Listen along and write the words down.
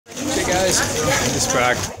guys, this is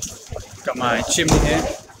Prague. Got my chimney here.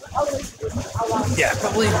 Yeah,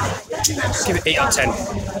 probably give it 8 out of 10. I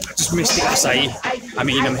just missed the acai. I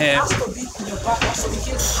mean, I'm here.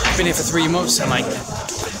 I've been here for 3 months and like,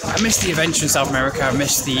 I missed the adventure in South America. I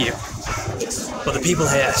missed but the people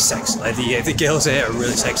here are sexy. Like the girls here are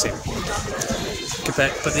really sexy.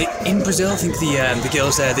 But in Brazil, I think the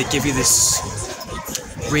girls there, they give you this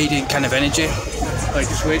radiant kind of energy. Like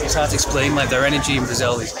it's weird, it's hard to explain. Like their energy in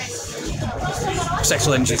Brazil is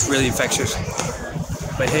sexual energy. It's really infectious.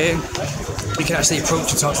 But here, you can actually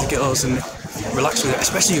approach and talk to the girls and relax with them,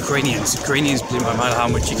 especially Ukrainians. Ukrainians blew my mind how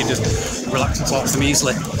much you can just relax and talk to them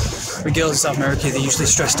easily. With girls in South America, they're usually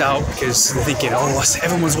stressed out because they're thinking, oh,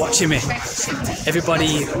 everyone's watching me. Everybody,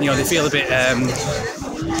 you know, they feel a bit.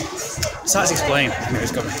 It's hard to explain.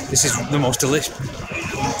 This is the most delicious.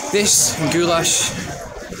 This and goulash.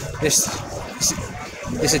 This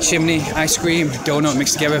is a chimney, ice cream, donut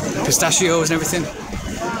mixed together, pistachios and everything.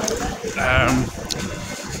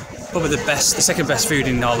 Probably the second best food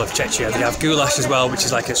in all of Czechia. They have goulash as well, which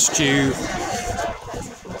is like a stew.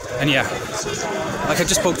 And yeah, like I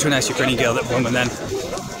just spoke to a nice Ukrainian girl that woman then.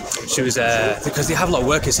 She was because they have a lot of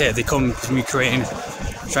workers here. They come from Ukraine,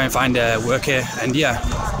 try and find work here, and yeah,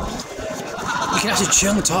 you can actually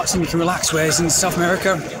chill and talk to them. You can relax. Whereas in South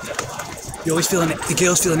America, you always feel the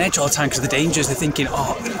girls feel an edge all the time because of the dangers. They're thinking,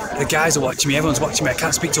 oh, the guys are watching me, everyone's watching me, I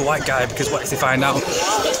can't speak to a white guy because what if they find out?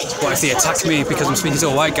 What if they attack me because I'm speaking to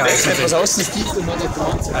a white guy?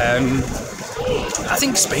 I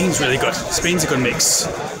think Spain's really good. Spain's a good mix.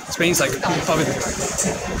 Spain's like probably,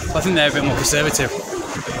 I think they're a bit more conservative.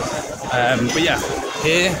 But yeah,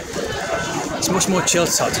 here it's much more chill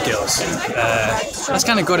to talk to girls. That's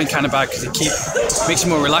kind of good and kind of bad because it makes you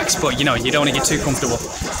more relaxed, but you know, you don't want to get too comfortable.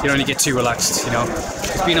 You don't want to get too relaxed, you know.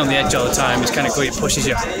 Being on the edge all the time is kind of good, it pushes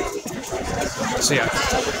you. So yeah,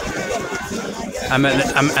 I'm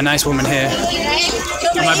a nice woman here.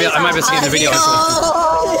 I might be able to get in the video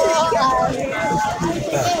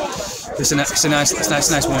it's a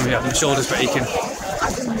nice woman. Yeah, my shoulders are aching.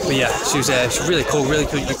 But yeah, she's really cool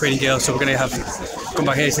Ukrainian girl. So we're gonna come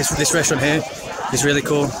back here. This restaurant here is really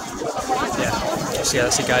cool. Yeah, so yeah,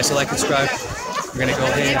 that's it, guys. So like and subscribe. We're gonna go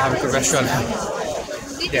here and have a good restaurant.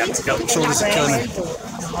 Yeah, my shoulders are killing me.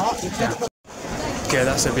 Yeah. Okay,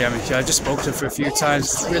 that's it behind me. Yeah, I just spoke to her for a few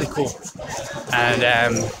times. It's really cool. And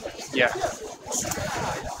yeah,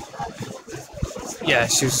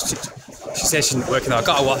 she said she's working there. I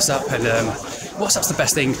got a WhatsApp, and WhatsApp's the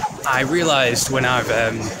best thing. I realised when I'm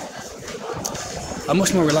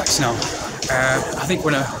much more relaxed now. I think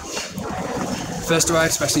when I first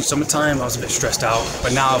arrived, especially in summertime, I was a bit stressed out.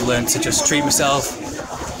 But now I've learned to just treat myself,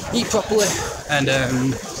 eat properly, and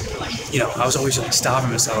you know, I was always like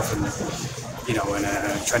starving myself, and you know, and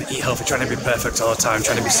trying to eat healthy, trying to be perfect all the time,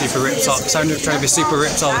 trying to be super ripped all the time,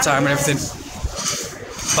 and everything.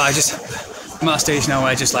 But I'm at a stage now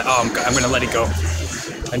where I just like, oh, I'm going to let it go,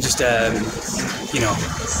 and just you know,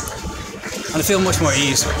 and I feel much more at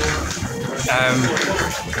ease.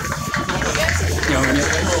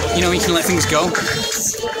 You know, you can let things go.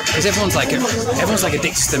 Because everyone's like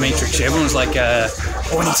addicted to the Matrix. Everyone's like, oh,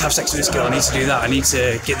 I need to have sex with this girl, I need to do that, I need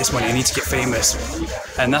to get this money, I need to get famous.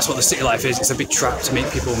 And that's what the city life is. It's a big trap to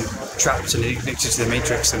make people trapped and addicted to the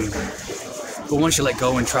Matrix. But once you let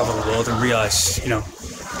go and travel the world and realise, you know,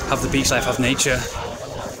 have the beach life, have nature,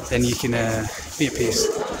 then you can be at peace.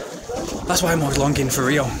 That's why I'm always longing for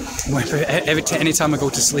Rio. Anytime I go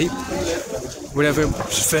to sleep, whatever,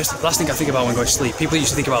 last thing I think about when I go to sleep, people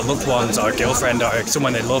usually think about loved ones or a girlfriend or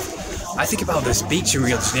someone they love. I think about this beach in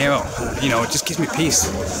Rio de Janeiro. You know, it just gives me peace.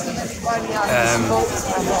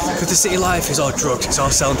 Because the city life is all drugs. It's all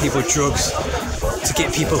selling people drugs to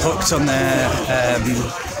get people hooked on their,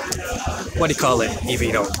 what do you call it? Even,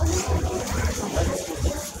 you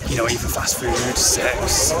know, even fast food,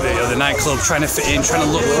 sex, the nightclub, trying to fit in, trying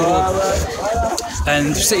to look cool.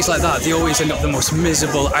 And cities like that, they always end up the most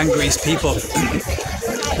miserable, angriest people.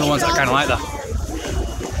 The ones that are kind of like that.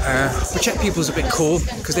 But Czech people's a bit cool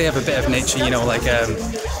because they have a bit of nature, you know, like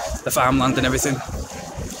the farmland and everything.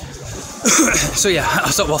 So yeah,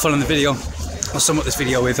 I'll stop waffling on the video. I'll sum up this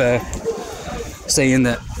video with saying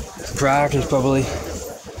that Prague is probably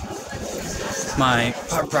my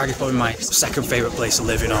second favourite place to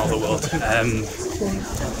live in all the world.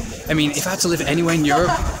 I mean, if I had to live anywhere in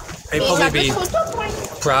Europe, it'd probably be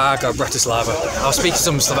Prague or Bratislava. I was speaking to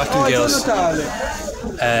some Slovakian girls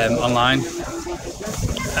online,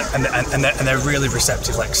 and they're really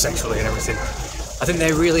receptive, like sexually and everything. I think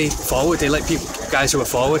they're really forward. They like guys who are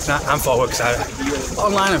forward. And I'm forward because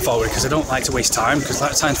online I'm forward because I don't like to waste time because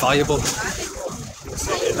time's valuable.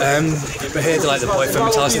 But here they like the boyfriend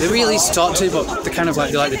mentality. They're really easy to talk to, but they kind of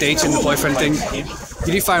like the dating, the boyfriend thing.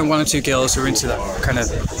 You do find 1 or 2 girls who are into that kind of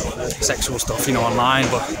sexual stuff, you know, online,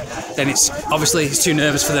 but then it's obviously it's too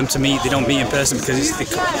nervous for them to meet. They don't meet in person because they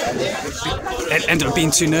end up being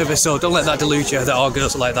too nervous. So don't let that delude you that all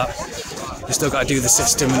girls are like that. You still got to do the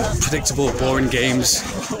system and predictable, boring games.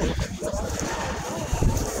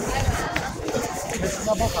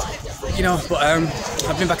 You know, but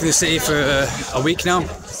I've been back in the city for a week now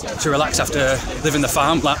to relax after living the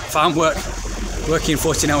farm work, working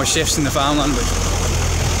 14-hour shifts in the farmland.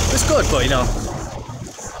 It's good, but you know,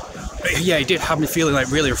 yeah, it did have me feeling like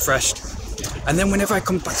really refreshed. And then whenever I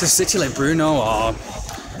come back to the city like Brno or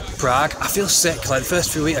Prague, I feel sick. Like the first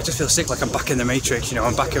few weeks, I just feel sick, like I'm back in the Matrix. You know,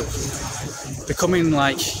 I'm back at becoming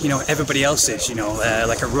like, you know, everybody else is. You know,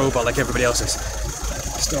 like a robot, like everybody else is.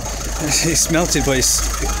 Still, it's melted, but it's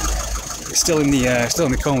still in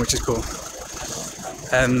the cone, which is cool.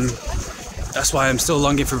 That's why I'm still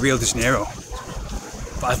longing for Rio de Janeiro.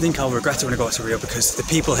 But I think I'll regret it when I go to Rio because the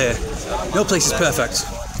people here, no place is perfect.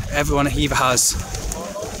 Everyone either has,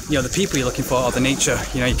 you know, the people you're looking for or the nature.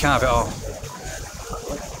 You know, you can't have it all.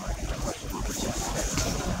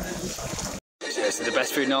 So this is the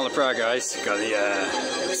best food in all of Prague, guys. Got the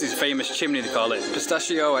this is famous chimney, they call it.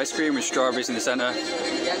 Pistachio ice cream with strawberries in the centre.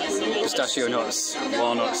 Pistachio nuts,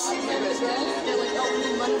 walnuts.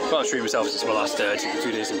 I've got to treat myself since my last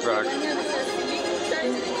 2 days in Prague.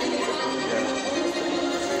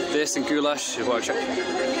 This and goulash is what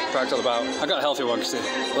Prague's all about. I got a healthy one because it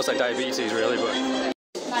looks like diabetes really, but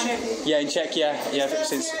yeah, in Czech, yeah,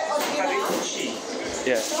 since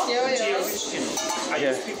yeah.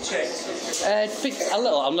 Speak a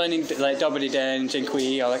little. I'm learning like Dobry den,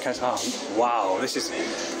 Dziękuję, all that kind of stuff. Oh, wow, this is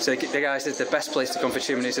so. The guy says the best place to come for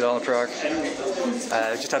chimneys in all of Prague.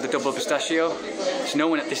 Just had the double pistachio. So no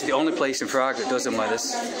one. This is the only place in Prague that does them like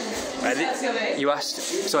this. You asked,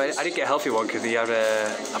 so I did get a healthy one because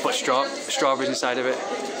I put strawberries inside of it,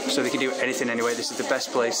 so they can do anything anyway. This is the best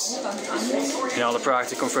place in all of Prague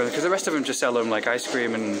to come from because the rest of them just sell them like ice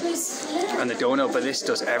cream and the donut, but this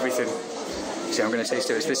does everything. See, I'm going to taste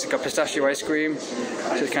it. This has got pistachio ice cream,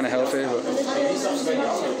 which is kind of healthy. But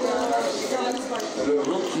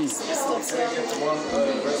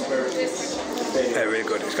yeah, really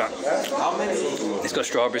good. It's got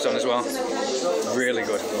strawberries on as well. Really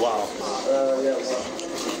good. Wow.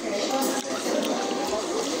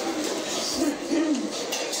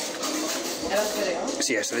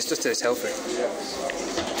 So yeah, so this just tastes healthy.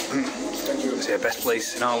 It's the best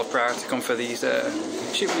place in all of Prague to come for these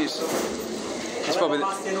chimneys. It's probably the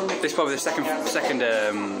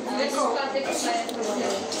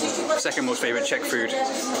second most favourite Czech food.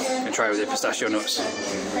 And try with the pistachio nuts.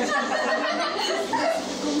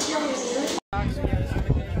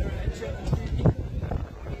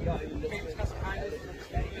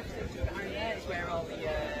 Where all the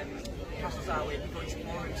castles are, we're going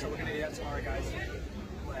exploring, so we're going to do that tomorrow, guys.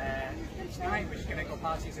 Tonight we're just going to go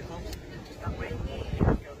party as a club, just that way.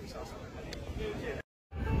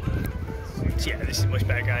 So yeah, this is much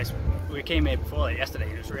better, guys. We came here before, like yesterday,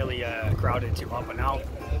 and it was really crowded and too hot, but now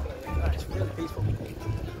it's really peaceful.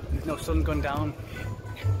 There's no sun going down.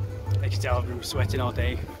 Like you can tell, I've been sweating all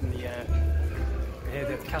day from the hear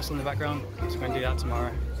the castle in the background, so we're going to do that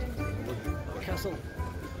tomorrow. The castle.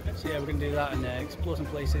 So yeah, we're going to do that and explore some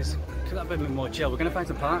places. Because that'll be a bit more chill. We're going to find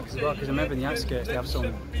some parks as well, because I remember in the outskirts they have some.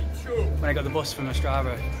 When I got the bus from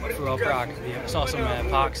Ostrava through all Prague, I saw some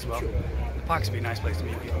parks as well. The parks would be a nice place to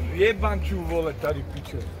meet people.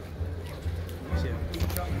 So,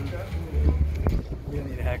 we don't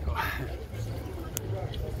need a haircut.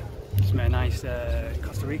 Just met a nice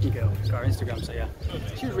Costa Rican girl. It's got her Instagram, so yeah.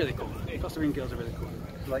 She was really cool. Costa Rican girls are really cool.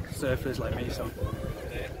 Like surfers like me, so.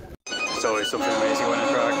 It's always something amazing when in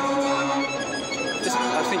Prague.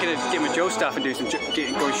 I was thinking of getting my Joe staff and going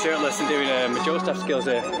shirtless and doing my Joe staff skills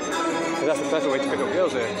here. Because that's the perfect way to pick up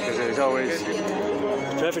girls here. Because it's always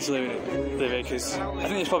perfect to live here. Because I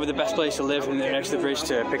think it's probably the best place to live next to the bridge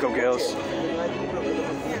to pick up girls.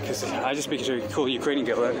 Because I just speak to a cool Ukrainian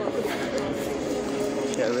girl there.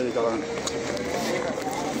 Yeah, really got on.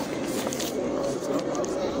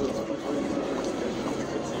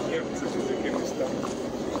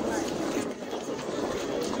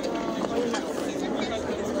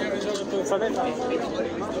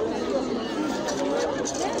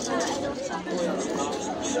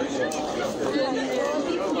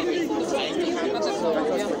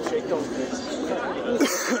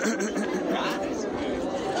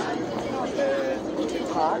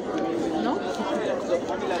 No?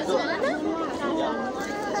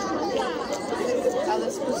 Ale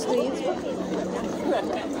spustuje.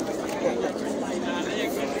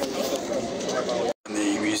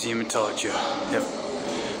 museum in Torture.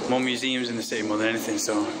 Yep. More museums in the city more than anything,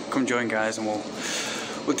 so come join guys and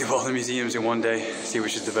we'll do all the museums in one day, see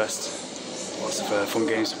which is the best. Lots of fun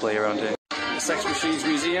games to play around here. The Sex Machines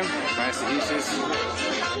Museum, nice to uses.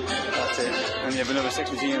 That's it. And you have another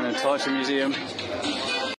Sex Museum and a Torture Museum.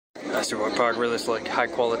 That's the Rock Park, really, it's like high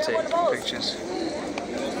quality pictures.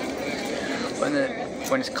 When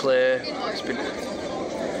it's clear,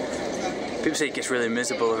 people say it gets really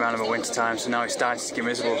miserable around in the winter time, so now it's starting to get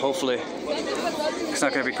miserable. Hopefully it's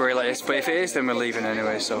not going to be grey like this, but if it is, then we're leaving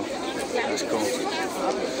anyway, so that's cool.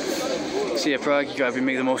 So yeah, Prague, you gotta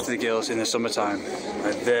make the most of the girls in the summertime.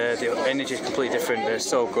 The energy is completely different. They're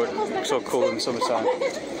so good, so cool in the summertime.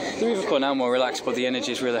 They're even cool now, more relaxed, but the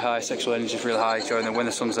energy is really high. Sexual energy is really high during when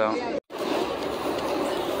the sun's out.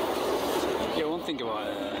 Yeah, one thing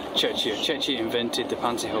about Czech invented the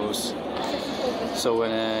pantyhose. So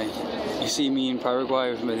when you see me in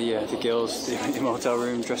Paraguay with the girls in the motel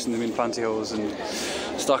room, dressing them in pantyhose and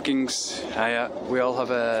stockings, we all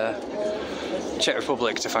have a Czech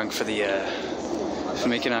Republic to thank for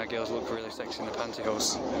making our girls look really sexy in the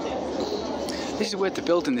pantyhose. This is weird, they're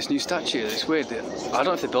building this new statue. It's weird that I don't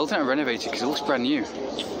know if they're building it or renovating it because it looks brand new.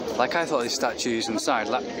 Like I thought these statues on the side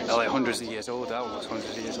are like hundreds of years old. That one was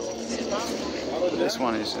hundreds of years old. But this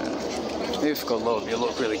one is maybe if I go low, it'll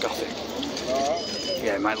look really gothic.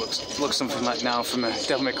 Yeah, it might look something like now from a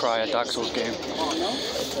Devil May Cry, a Dark Souls game.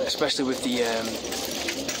 Especially with the